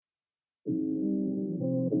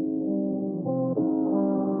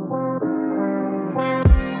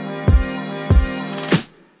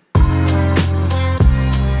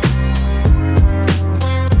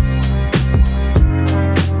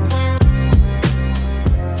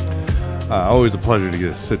Always a pleasure to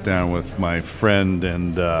get to sit down with my friend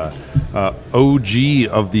and OG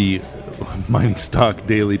of the Mining Stock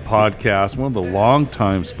Daily podcast, one of the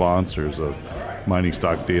longtime sponsors of Mining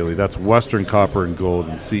Stock Daily. That's Western Copper and Gold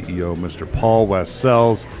and CEO Mr. Paul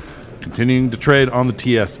West-Sells, continuing to trade on the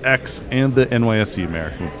TSX and the NYSE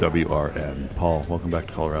American with WRN. Paul, welcome back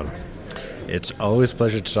to Colorado. It's always a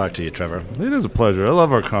pleasure to talk to you, Trevor. It is a pleasure. I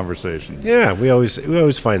love our conversations. Yeah, we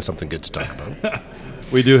always find something good to talk about.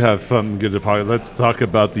 We do have something good to talk. Let's talk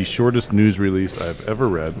about the shortest news release I've ever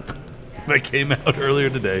read that came out earlier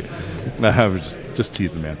today. I was just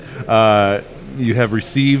teasing, man. You have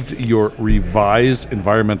received your revised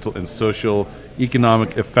environmental and social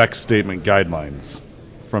economic effects statement guidelines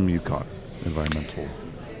from Yukon, Environmental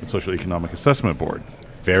and Social Economic Assessment Board.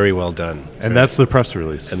 Very well done. And that's the press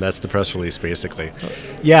release. And that's the press release, basically.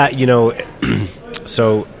 Yeah,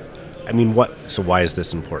 so why is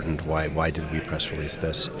this important? Why did we press release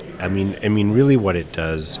this? I mean, really, what it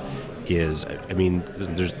does is,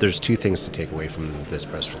 there's two things to take away from this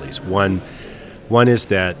press release. One is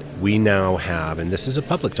that we now have, and this is a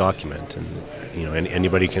public document, and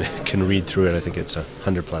anybody can read through it. I think it's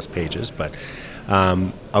 100+ pages, but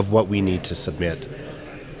of what we need to submit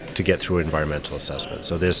to get through environmental assessment.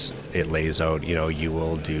 So it lays out, you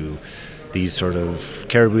will do these sort of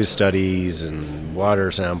caribou studies and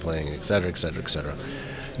water sampling, et cetera, et cetera, et cetera.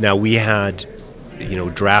 Now, we had,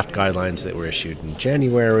 draft guidelines that were issued in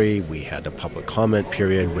January. We had a public comment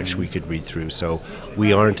period, which we could read through. So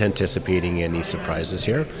we aren't anticipating any surprises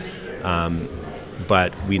here.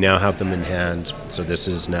 But we now have them in hand. So this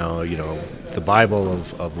is now, the Bible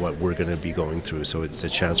of what we're going to be going through. So it's a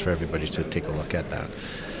chance for everybody to take a look at that.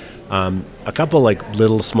 A couple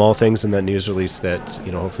little small things in that news release that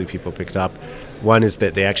hopefully people picked up. One is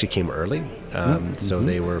that they actually came early, so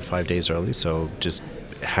they were 5 days early. So just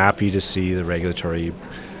happy to see the regulatory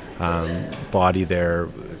body there,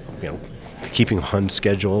 keeping on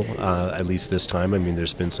schedule at least this time. I mean,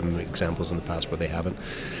 there's been some examples in the past where they haven't.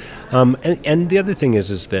 And the other thing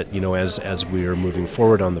is that as we are moving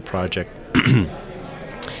forward on the project.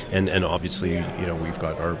 And obviously, we've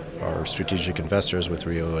got our strategic investors with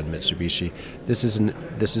Rio and Mitsubishi. This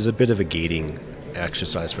is a bit of a gating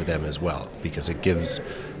exercise for them as well, because it gives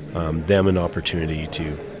them an opportunity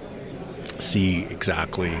to see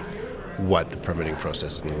exactly what the permitting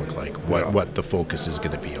process is going to look like, what the focus is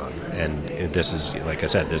going to be on. And this is, like I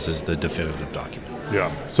said, this is the definitive document.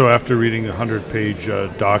 Yeah. So after reading the 100-page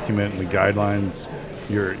document and the guidelines,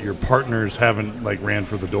 your partners haven't ran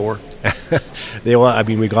for the door?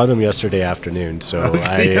 We got them yesterday afternoon, so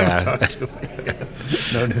okay,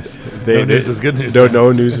 no news. No news is good news.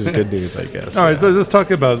 No news is good news, I guess. All right, so let's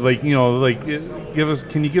talk about can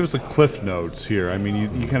you give us a cliff notes here? I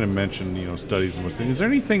mean, you kind of mentioned studies and things. Is there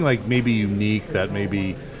anything maybe unique that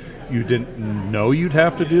maybe you didn't know you'd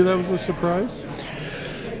have to do that was a surprise?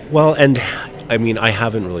 Well, and I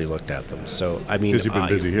haven't really looked at them. So because you've been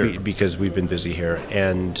busy here. Because we've been busy here,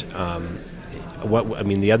 and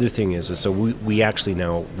the other thing is so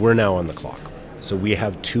we're now on the clock. So we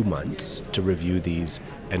have 2 months to review these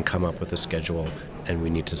and come up with a schedule, and we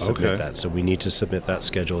need to submit that. So we need to submit that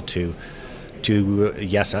schedule to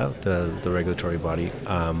YESA, the regulatory body,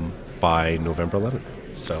 by November 11th.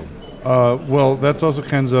 So. Well, that's also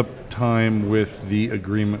kinds up time with the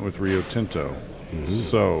agreement with Rio Tinto. Mm-hmm.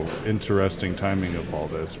 So interesting timing of all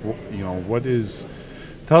this.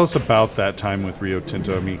 Tell us about that time with Rio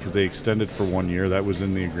Tinto. Because they extended for 1 year. That was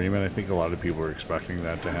in the agreement. I think a lot of people were expecting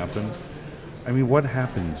that to happen. What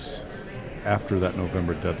happens after that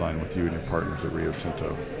November deadline with you and your partners at Rio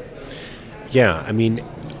Tinto? Yeah,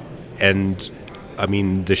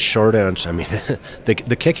 the short answer,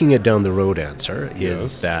 the kicking it down the road answer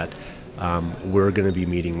is that we're going to be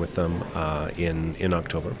meeting with them in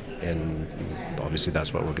October, and obviously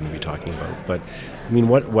that's what we're going to be talking about. But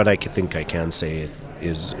what I think I can say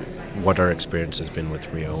is what our experience has been with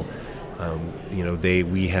Rio.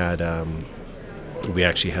 We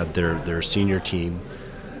actually had their senior team,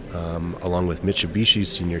 along with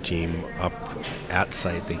Mitsubishi's senior team, up at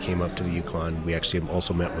site. They came up to the Yukon. We actually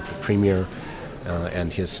also met with the Premier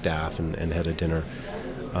and his staff and had a dinner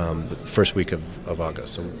the first week of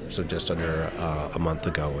August, so just under a month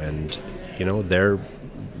ago. And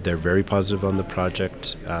they're very positive on the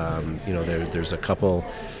project. There's a couple,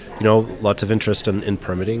 lots of interest in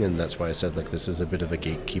permitting, and that's why I said this is a bit of a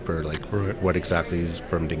gatekeeper. What exactly is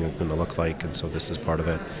permitting going to look like? And so this is part of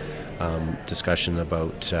it. Discussion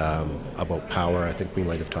about power. I think we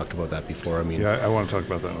might have talked about that before. I want to talk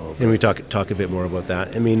about that a little bit. And we talk a bit more about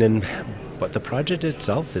that. But the project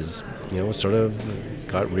itself is, sort of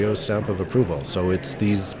got Rio's stamp of approval. So it's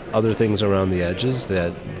these other things around the edges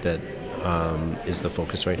that is the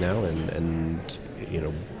focus right now, and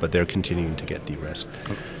but they're continuing to get de-risked.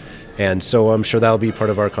 And so I'm sure that'll be part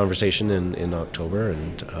of our conversation in October,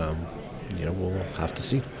 and we'll have to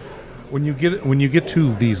see. When you get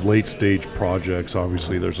to these late stage projects,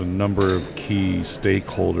 obviously there's a number of key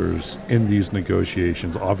stakeholders in these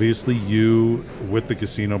negotiations. Obviously, you with the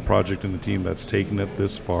casino project and the team that's taken it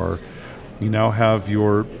this far, you now have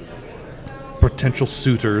your potential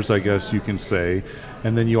suitors, I guess you can say,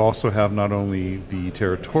 and then you also have not only the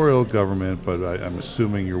territorial government, but I'm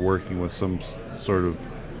assuming you're working with some sort of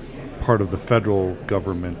part of the federal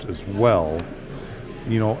government as well.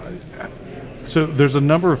 So there's a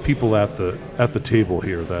number of people at the table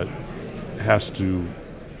here that has to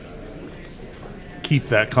keep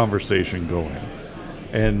that conversation going,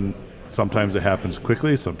 and sometimes it happens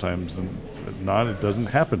quickly, sometimes not. It doesn't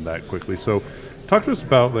happen that quickly. So talk to us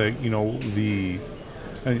about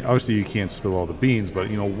and obviously you can't spill all the beans, but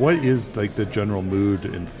what is the general mood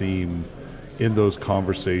and theme in those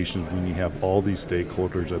conversations when you have all these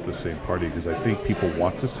stakeholders at the same party? Because I think people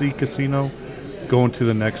want to see casino go into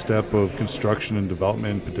the next step of construction and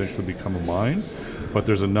development, potentially become a mine, but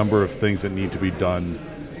there's a number of things that need to be done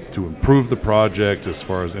to improve the project as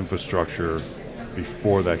far as infrastructure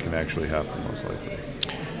before that can actually happen, most likely.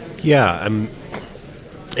 Yeah,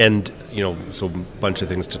 and so a bunch of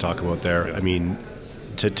things to talk about there. I mean,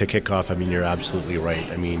 to kick off, you're absolutely right.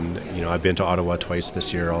 I've been to Ottawa twice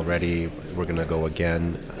this year already. We're going to go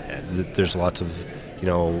again. There's lots of,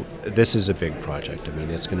 this is a big project.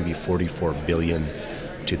 It's going to be $44 billion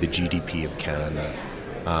to the GDP of Canada.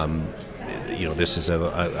 This is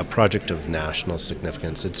a project of national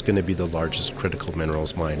significance. It's going to be the largest critical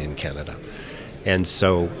minerals mine in Canada. And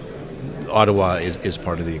so Ottawa is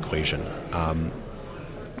part of the equation.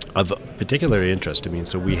 Of particular interest,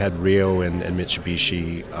 so we had Rio and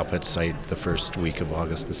Mitsubishi up at site the first week of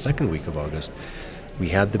August. The second week of August, we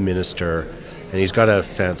had the minister, and he's got a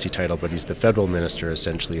fancy title, but he's the federal minister,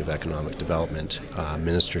 essentially, of economic development,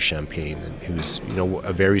 Minister Champagne, who's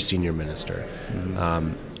a very senior minister.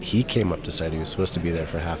 Mm-hmm. He came up to site. He was supposed to be there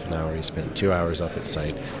for half an hour. He spent 2 hours up at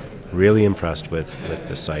site. Really impressed with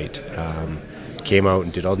the site. Came out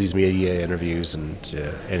and did all these media interviews, and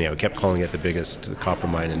anyhow, kept calling it the biggest copper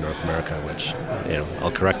mine in North America, which I'll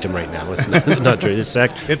correct him right now. It's not true. It's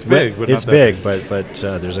big, but it's big, but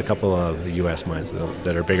there's a couple of U.S. mines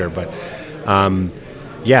that are bigger. But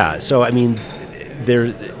so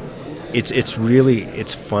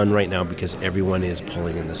it's fun right now because everyone is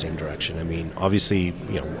pulling in the same direction. Obviously,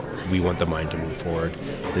 we want the mine to move forward.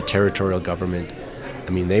 The territorial government,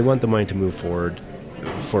 they want the mine to move forward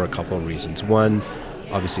for a couple of reasons. One,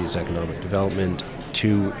 obviously, it's economic development.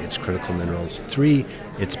 Two, it's critical minerals. Three,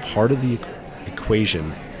 it's part of the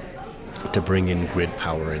equation to bring in grid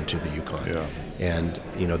power into the Yukon. Yeah. And,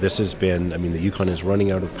 this has been, the Yukon is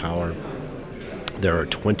running out of power. There are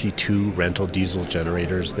 22 rental diesel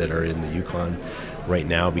generators that are in the Yukon right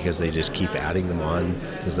now because they just keep adding them on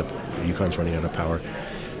because the Yukon's running out of power.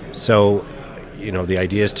 So, the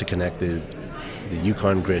idea is to connect the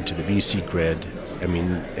Yukon grid to the BC grid.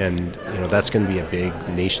 That's going to be a big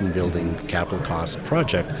nation-building capital cost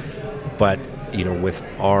project. But, with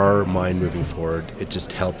our mine moving forward, it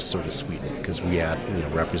just helps sort of sweeten it because we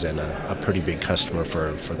represent a pretty big customer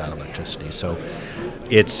for that electricity. So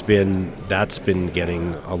that's been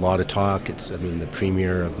getting a lot of talk. The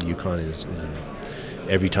premier of the Yukon is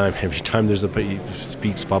every time he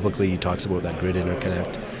speaks publicly, he talks about that grid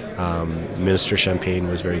interconnect. Minister Champagne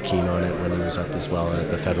was very keen on it when he was up as well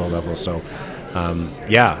at the federal level. So,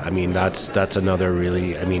 that's another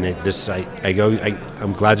really.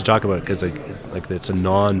 I'm glad to talk about it because it's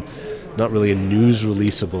not really a news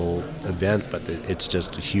releasable event, but it's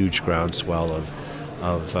just a huge groundswell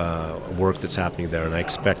of work that's happening there, and I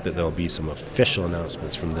expect that there'll be some official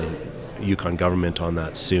announcements from the Yukon government on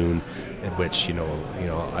that soon, in which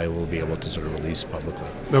I will be able to sort of release publicly.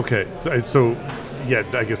 Okay, so yeah,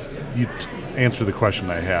 I guess you answer the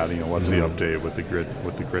question I had. What's the update with the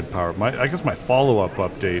grid power? I guess my follow-up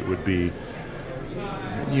update would be,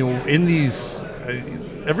 in these,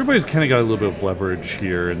 everybody's kind of got a little bit of leverage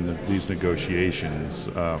here in these negotiations.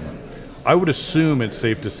 I would assume it's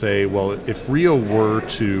safe to say, well, if Rio were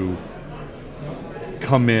to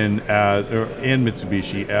come in and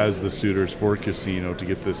Mitsubishi as the suitors for casino to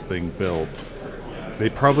get this thing built, they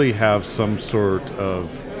probably have some sort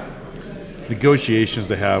of negotiations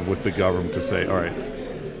to have with the government to say, all right,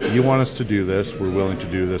 you want us to do this, we're willing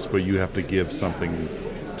to do this, but you have to give something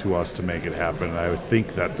to us to make it happen. And I would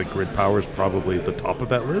think that the grid power is probably at the top of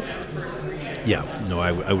that list. Yeah, no,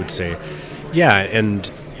 I would say, yeah,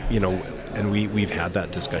 and we've had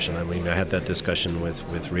that discussion. I mean, I had that discussion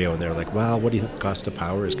with Rio, and they're like, well, what do you think the cost of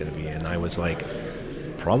power is going to be? And I was like,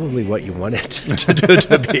 probably what you want it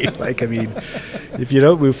to be. Like, I mean, if you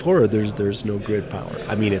don't move forward, there's no grid power.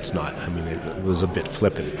 I mean, it's not. I mean, it was a bit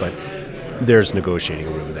flippant, but there's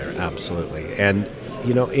negotiating room there, absolutely. And,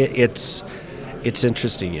 you know, it's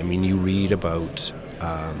interesting. I mean, you read about,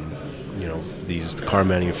 you know, these car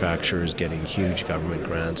manufacturers getting huge government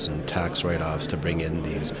grants and tax write-offs to bring in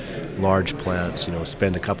these large plants, you know,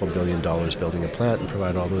 spend a couple $1 billion building a plant and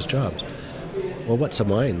provide all those jobs. Well, what's a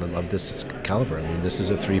mine of this caliber? I mean, this is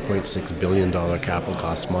a $3.6 billion capital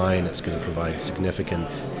cost mine. It's going to provide significant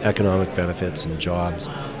economic benefits and jobs.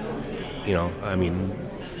 You know, I mean,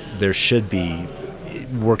 there should be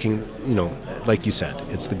working, you know, like you said,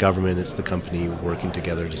 it's the government, it's the company working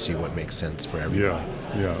together to see what makes sense for everybody.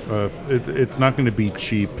 Yeah. It's not going to be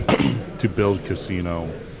cheap to build casino.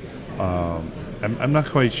 I'm not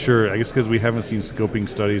quite sure, I guess because we haven't seen scoping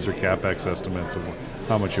studies or CapEx estimates of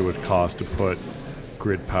how much it would cost to put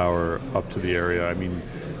grid power up to the area. I mean,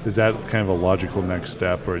 is that kind of a logical next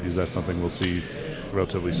step, or is that something we'll see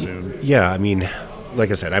relatively soon? Yeah, I mean, like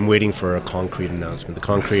I said, I'm waiting for a concrete announcement. The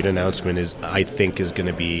concrete announcement is going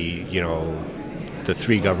to be, you know, the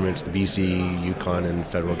three governments, the BC, Yukon, and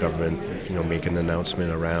federal government, you know, make an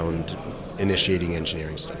announcement around initiating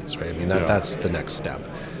engineering studies, right? I mean, that's the next step.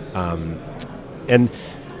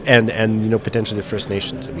 And you know, potentially the First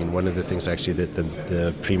Nations. I mean, one of the things actually that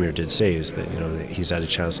the Premier did say is that, you know, that he's had a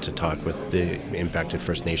chance to talk with the impacted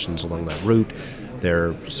First Nations along that route.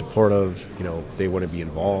 They're supportive, you know, they want to be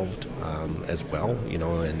involved as well, you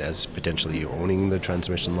know, and as potentially owning the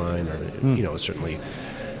transmission line, or, you know, certainly,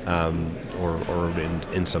 or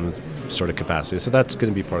in some sort of capacity. So that's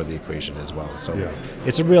going to be part of the equation as well. So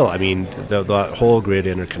it's a real, I mean, the whole grid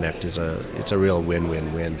interconnect it's a real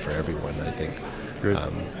win-win-win for everyone, I think.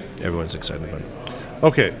 Everyone's excited about it.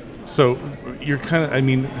 Okay, so you're kind of, I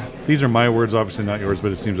mean, these are my words, obviously not yours,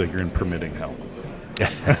 but it seems like you're in permitting hell.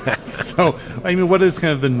 So, I mean, what is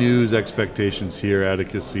kind of the news expectations here at a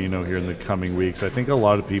casino here in the coming weeks? I think a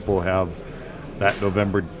lot of people have that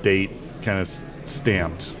November date kind of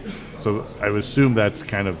stamped. So I would assume that's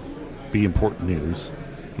kind of be important news.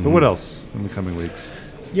 But what else in the coming weeks?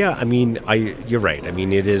 Yeah, I mean, you're right. I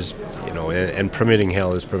mean, it is, you know, and permitting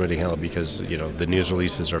hell is permitting hell because, you know, the news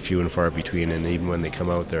releases are few and far between, and even when they come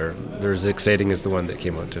out, they're as exciting as the one that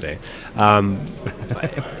came out today.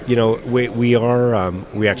 You know, we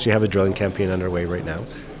actually have a drilling campaign underway right now.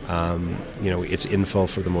 You know, it's infill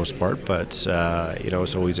for the most part, but, you know,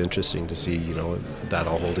 it's always interesting to see, you know, that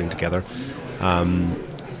all holding together.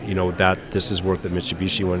 You know, that this is work that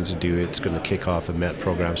Mitsubishi wanted to do. It's going to kick off a MET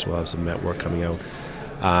program, so we'll have some MET work coming out.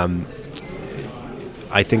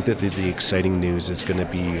 I think that the exciting news is going to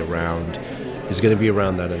be around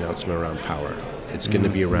that announcement around power. It's going to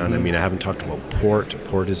be around. I mean, I haven't talked about port.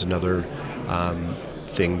 Port is another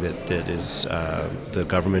thing that is the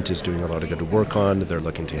government is doing a lot of good work on. They're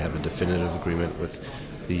looking to have a definitive agreement with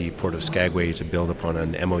the Port of Skagway to build upon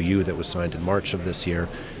an MOU that was signed in March of this year.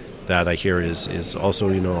 That I hear is also,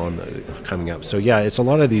 you know, coming up. So yeah, it's a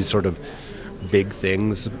lot of these sort of big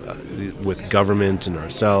things with government and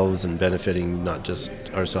ourselves and benefiting not just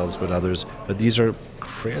ourselves but others. But these are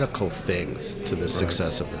critical things to the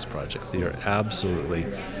success of this project. They are absolutely,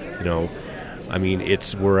 you know, I mean,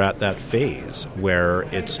 we're at that phase where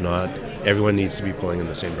it's not, everyone needs to be pulling in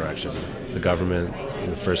the same direction. The government,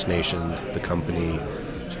 the First Nations, the company,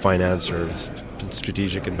 financiers,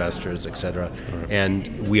 strategic investors, etc.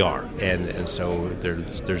 And we are, and so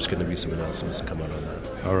there's going to be some announcements to come out on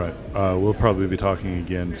that. All right, we'll probably be talking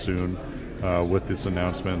again soon with this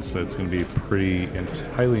announcement. So it's going to be a pretty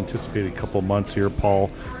highly anticipated couple months here, Paul.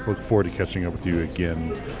 Look forward to catching up with you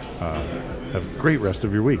again. Have a great rest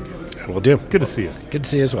of your week. Will do. Good to see you. Good to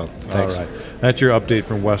see you as well. Thanks. All right. That's your update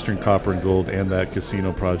from Western Copper and Gold and that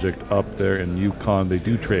casino project up there in Yukon. They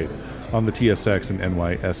do trade on the TSX and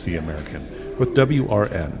NYSE American with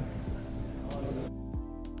WRN.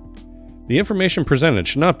 The information presented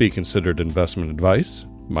should not be considered investment advice.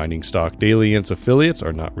 Mining Stock Daily and its affiliates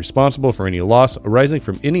are not responsible for any loss arising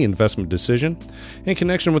from any investment decision in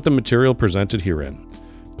connection with the material presented herein.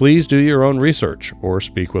 Please do your own research or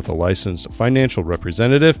speak with a licensed financial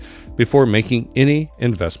representative before making any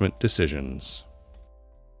investment decisions.